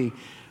Trinity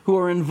who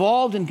are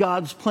involved in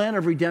God's plan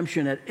of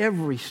redemption at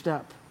every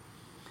step.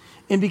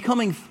 In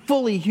becoming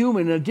fully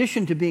human, in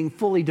addition to being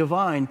fully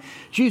divine,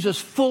 Jesus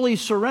fully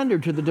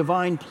surrendered to the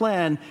divine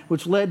plan,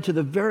 which led to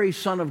the very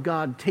Son of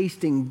God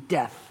tasting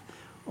death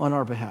on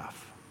our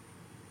behalf.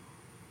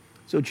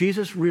 So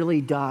Jesus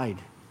really died,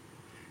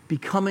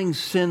 becoming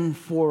sin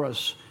for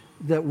us,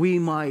 that we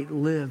might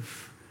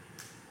live.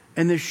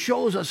 And this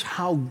shows us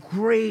how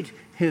great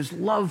his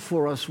love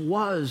for us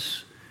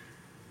was,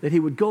 that he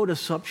would go to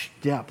such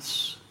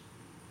depths.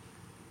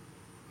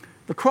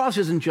 The cross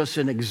isn't just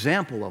an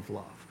example of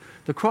love.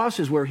 The cross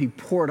is where he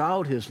poured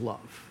out his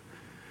love.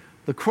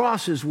 The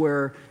cross is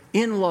where,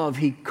 in love,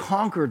 he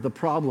conquered the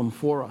problem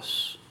for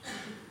us.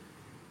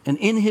 And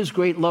in his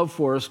great love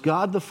for us,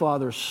 God the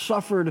Father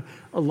suffered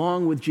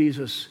along with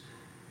Jesus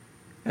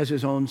as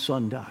his own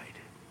Son died.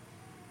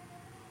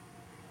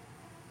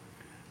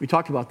 We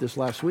talked about this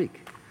last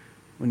week.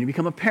 When you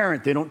become a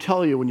parent, they don't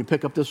tell you when you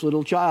pick up this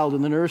little child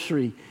in the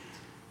nursery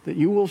that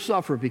you will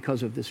suffer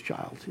because of this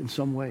child in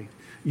some way.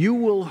 You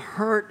will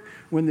hurt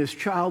when this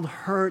child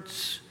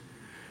hurts.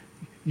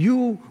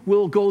 You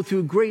will go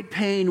through great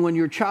pain when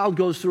your child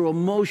goes through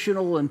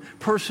emotional and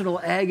personal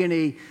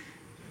agony.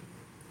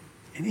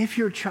 And if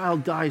your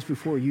child dies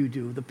before you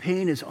do, the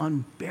pain is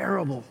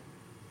unbearable.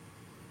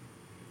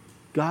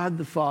 God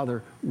the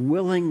Father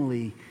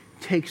willingly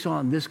takes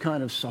on this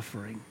kind of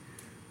suffering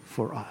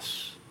for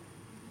us.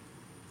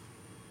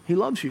 He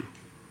loves you.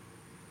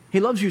 He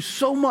loves you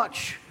so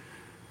much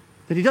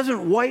that he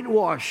doesn't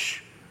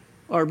whitewash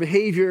our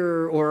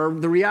behavior or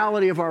the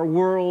reality of our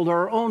world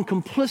or our own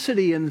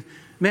complicity in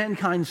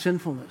mankind's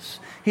sinfulness.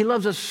 He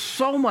loves us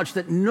so much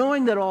that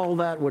knowing that all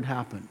that would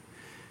happen,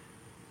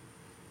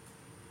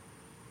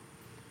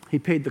 he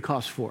paid the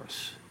cost for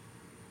us.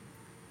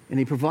 And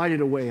he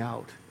provided a way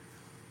out,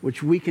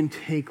 which we can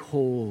take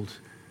hold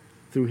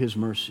through his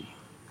mercy.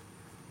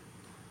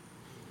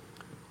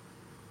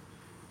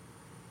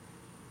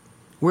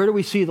 Where do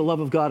we see the love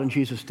of God in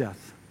Jesus'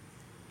 death?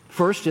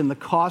 First, in the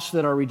cost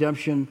that our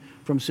redemption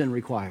from sin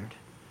required.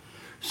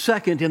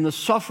 Second, in the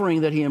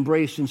suffering that he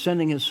embraced in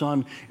sending his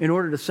Son in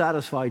order to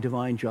satisfy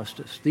divine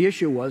justice. The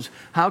issue was,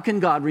 how can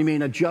God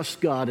remain a just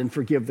God and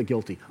forgive the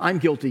guilty? I'm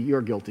guilty,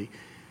 you're guilty.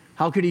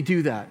 How could he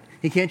do that?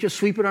 He can't just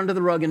sweep it under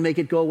the rug and make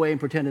it go away and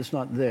pretend it's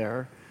not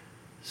there.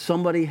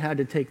 Somebody had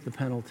to take the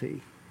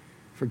penalty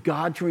for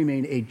God to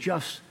remain a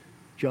just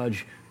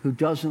judge who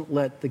doesn't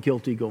let the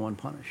guilty go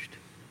unpunished.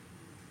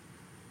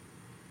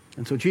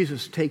 And so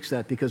Jesus takes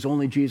that because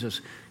only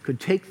Jesus could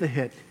take the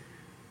hit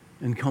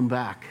and come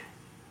back.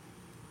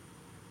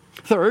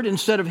 Third,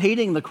 instead of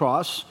hating the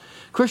cross,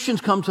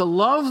 Christians come to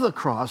love the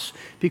cross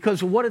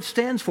because of what it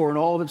stands for in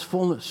all of its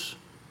fullness.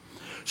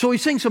 So we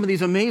sing some of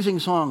these amazing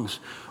songs.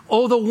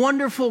 Oh, the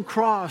wonderful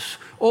cross,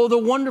 oh, the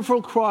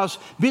wonderful cross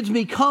bids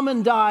me come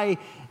and die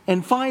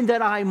and find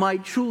that I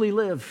might truly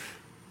live.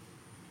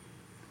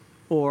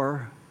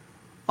 Or,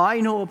 I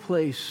know a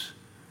place,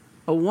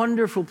 a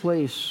wonderful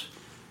place,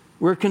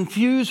 where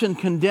confused and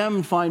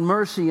condemned find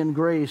mercy and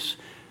grace,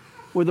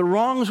 where the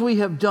wrongs we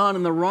have done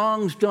and the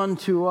wrongs done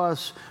to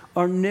us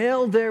are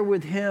nailed there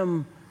with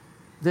him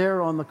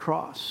there on the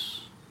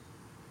cross.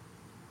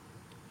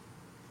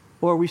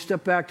 Or we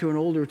step back to an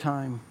older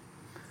time.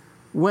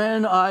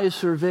 When I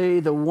survey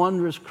the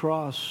wondrous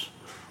cross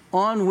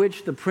on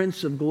which the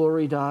Prince of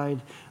Glory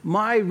died,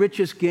 my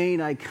richest gain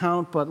I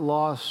count but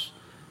loss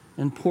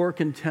and pour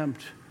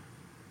contempt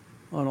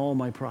on all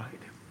my pride.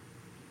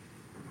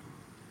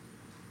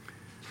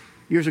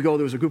 Years ago,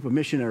 there was a group of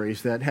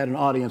missionaries that had an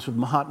audience with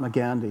Mahatma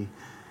Gandhi.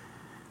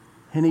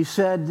 And he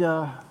said,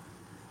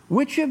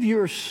 which of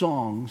your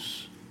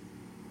songs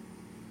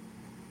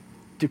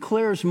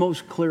declares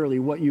most clearly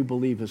what you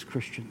believe as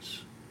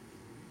Christians?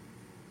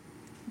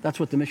 That's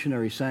what the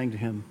missionary sang to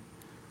him.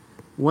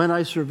 When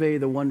I survey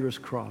the wondrous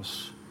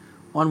cross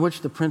on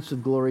which the Prince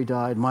of Glory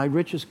died, my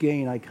richest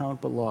gain I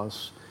count but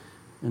loss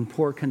and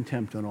pour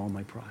contempt on all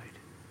my pride.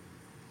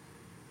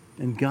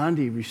 And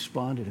Gandhi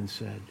responded and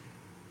said,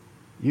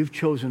 "You've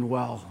chosen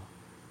well.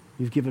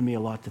 You've given me a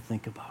lot to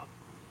think about."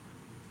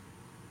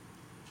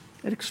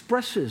 It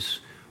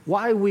expresses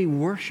why we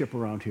worship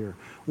around here,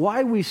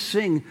 why we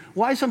sing,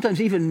 why sometimes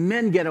even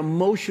men get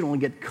emotional and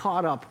get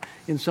caught up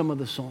in some of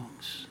the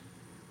songs.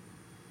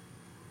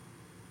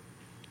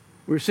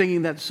 We were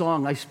singing that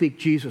song, "I Speak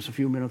Jesus," a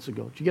few minutes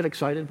ago. Did you get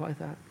excited by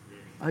that?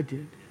 I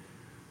did.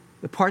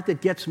 The part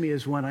that gets me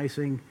is when I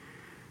sing,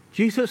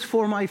 "Jesus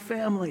for my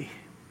family."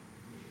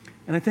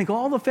 And I think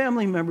all the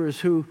family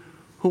members who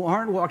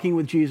aren't walking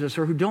with Jesus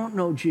or who don't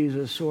know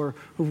Jesus or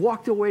who've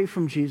walked away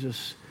from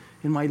Jesus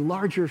in my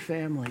larger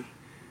family,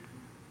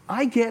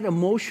 I get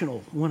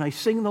emotional when I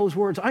sing those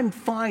words. I'm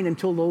fine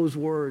until those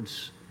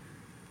words,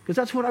 because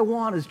that's what I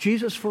want, is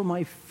Jesus for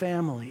my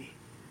family.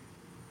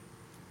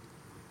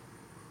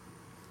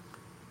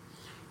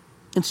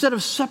 Instead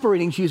of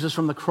separating Jesus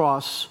from the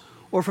cross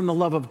or from the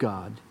love of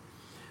God,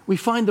 we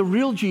find the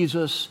real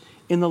Jesus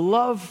in the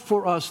love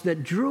for us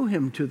that drew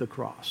him to the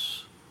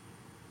cross.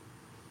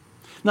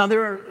 Now,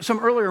 there are some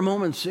earlier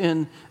movements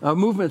in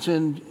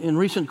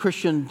recent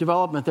Christian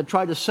development that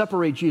tried to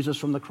separate Jesus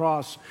from the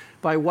cross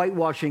by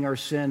whitewashing our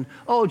sin.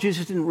 Oh,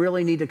 Jesus didn't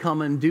really need to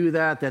come and do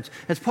that.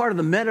 That's part of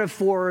the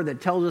metaphor that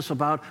tells us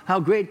about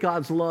how great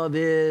God's love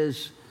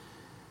is.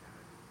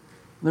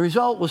 The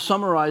result was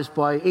summarized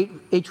by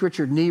H.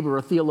 Richard Niebuhr,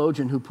 a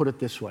theologian, who put it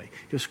this way,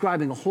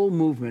 describing a whole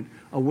movement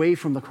away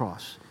from the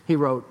cross. He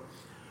wrote,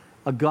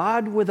 "A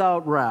God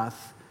without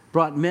wrath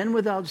brought men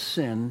without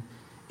sin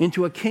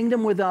into a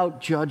kingdom without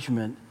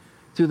judgment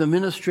through the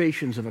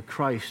ministrations of a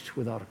Christ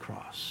without a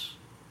cross."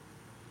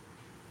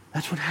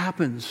 That's what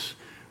happens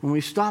when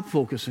we stop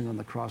focusing on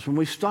the cross, when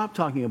we stop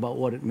talking about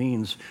what it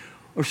means,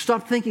 or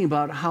stop thinking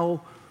about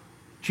how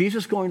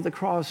Jesus going to the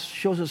cross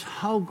shows us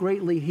how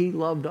greatly he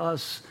loved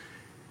us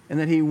and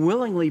that he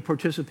willingly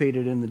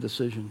participated in the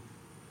decision.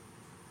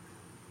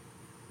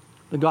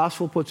 The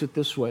gospel puts it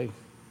this way.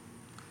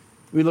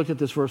 We looked at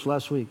this verse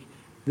last week.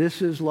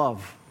 This is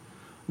love.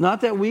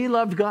 Not that we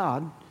loved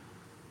God,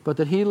 but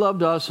that he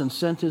loved us and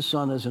sent his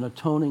Son as an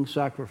atoning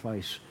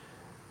sacrifice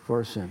for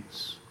our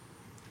sins.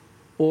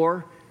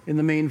 Or, in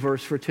the main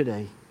verse for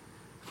today,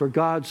 for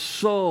God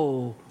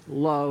so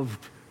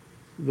loved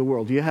the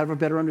world. Do you have a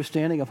better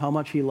understanding of how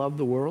much he loved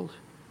the world?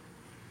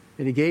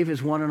 And he gave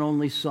his one and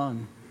only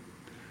Son,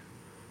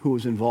 who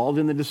was involved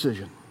in the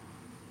decision.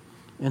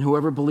 And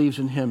whoever believes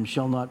in him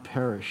shall not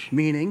perish.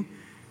 Meaning,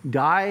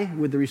 die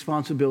with the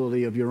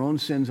responsibility of your own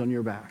sins on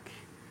your back,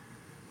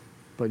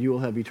 but you will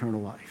have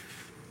eternal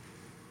life.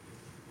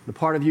 The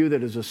part of you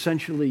that is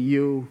essentially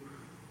you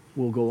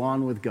will go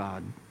on with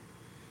God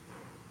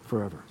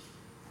forever.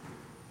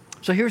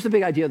 So here's the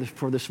big idea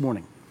for this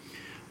morning.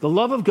 The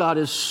love of God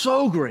is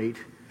so great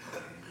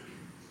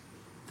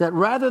that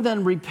rather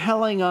than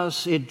repelling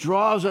us, it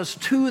draws us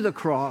to the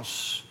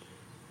cross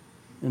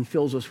and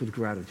fills us with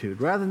gratitude.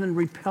 Rather than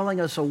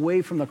repelling us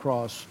away from the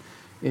cross,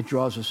 it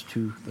draws us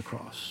to the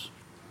cross.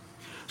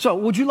 So,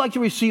 would you like to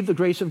receive the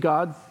grace of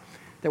God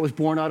that was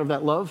born out of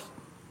that love?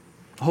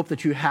 I hope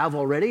that you have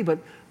already, but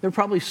there are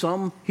probably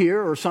some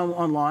here or some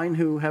online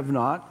who have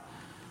not.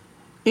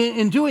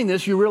 In doing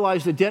this, you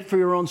realize the debt for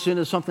your own sin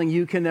is something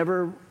you can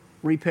never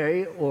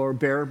repay or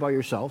bear by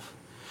yourself.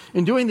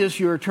 In doing this,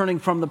 you're turning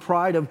from the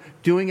pride of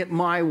doing it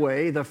my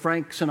way, the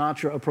Frank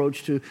Sinatra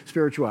approach to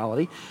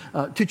spirituality,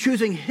 to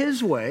choosing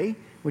his way,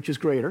 which is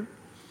greater.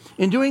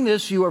 In doing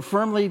this, you are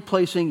firmly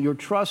placing your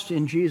trust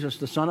in Jesus,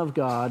 the Son of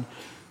God,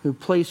 who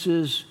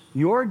places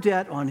your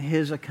debt on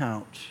his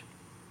account.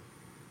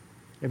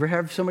 Ever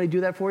have somebody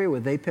do that for you, where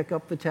they pick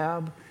up the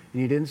tab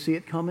and you didn't see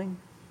it coming?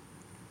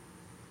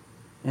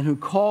 And who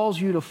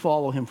calls you to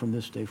follow him from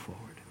this day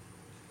forward.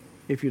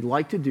 If you'd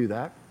like to do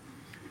that,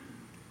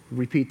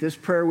 repeat this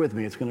prayer with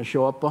me. It's going to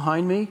show up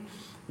behind me,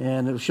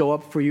 and it'll show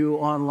up for you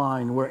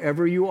online,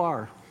 wherever you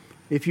are.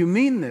 If you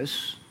mean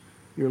this,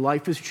 your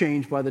life is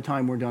changed by the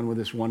time we're done with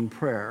this one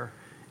prayer,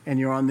 and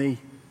you're on the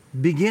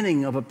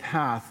beginning of a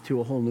path to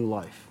a whole new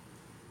life.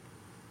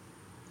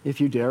 If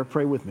you dare,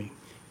 pray with me.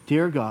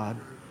 Dear God,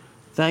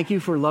 thank you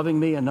for loving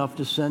me enough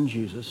to send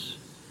Jesus.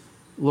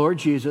 Lord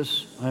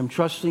Jesus, I am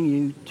trusting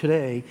you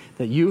today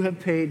that you have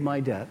paid my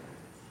debt.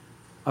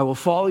 I will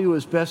follow you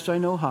as best I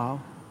know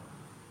how.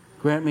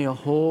 Grant me a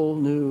whole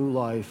new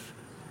life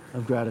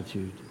of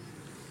gratitude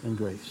and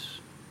grace.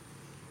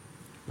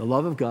 The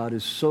love of God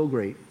is so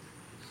great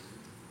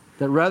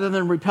that rather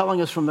than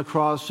repelling us from the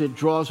cross, it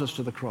draws us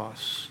to the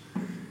cross.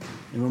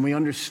 And when we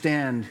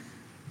understand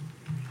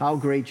how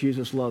great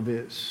Jesus' love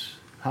is,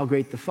 how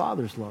great the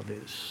Father's love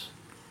is,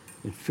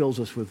 it fills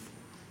us with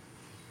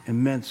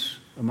immense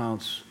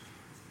amounts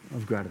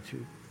of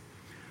gratitude.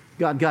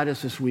 God, guide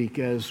us this week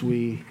as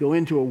we go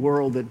into a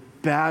world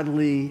that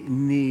badly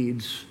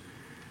needs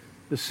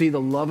to see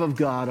the love of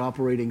God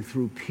operating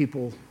through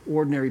people,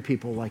 ordinary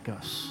people like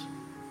us.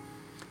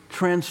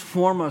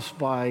 Transform us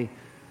by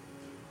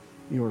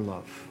your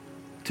love.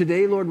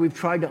 Today, Lord, we've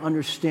tried to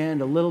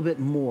understand a little bit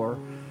more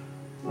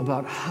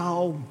about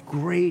how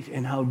great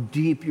and how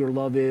deep your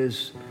love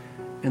is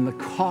and the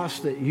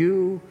cost that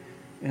you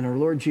and our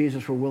Lord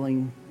Jesus were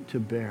willing to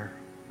bear.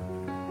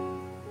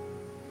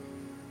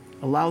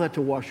 Allow that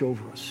to wash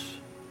over us,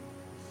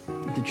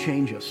 to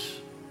change us,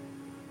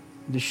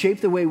 to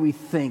shape the way we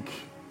think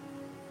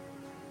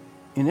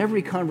in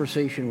every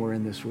conversation we're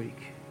in this week,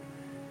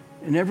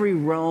 in every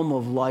realm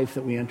of life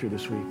that we enter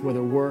this week,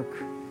 whether work,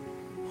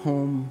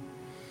 home,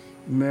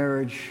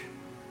 marriage,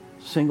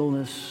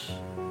 singleness,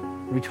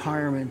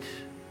 retirement,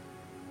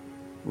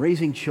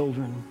 raising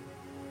children,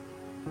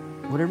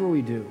 whatever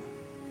we do.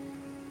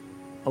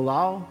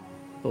 Allow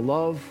the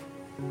love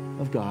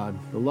of God,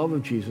 the love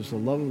of Jesus, the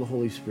love of the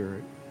Holy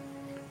Spirit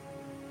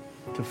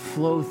to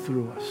flow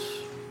through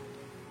us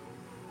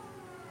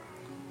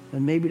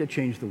and maybe to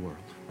change the world.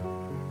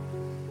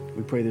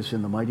 We pray this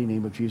in the mighty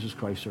name of Jesus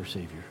Christ, our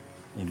Savior.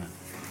 Amen.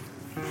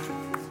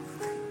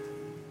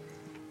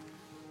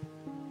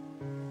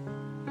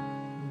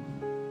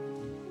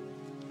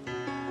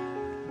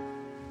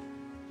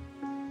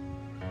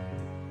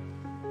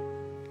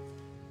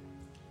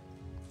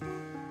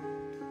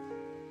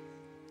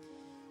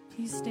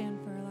 Please stand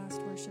for our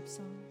last worship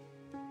song.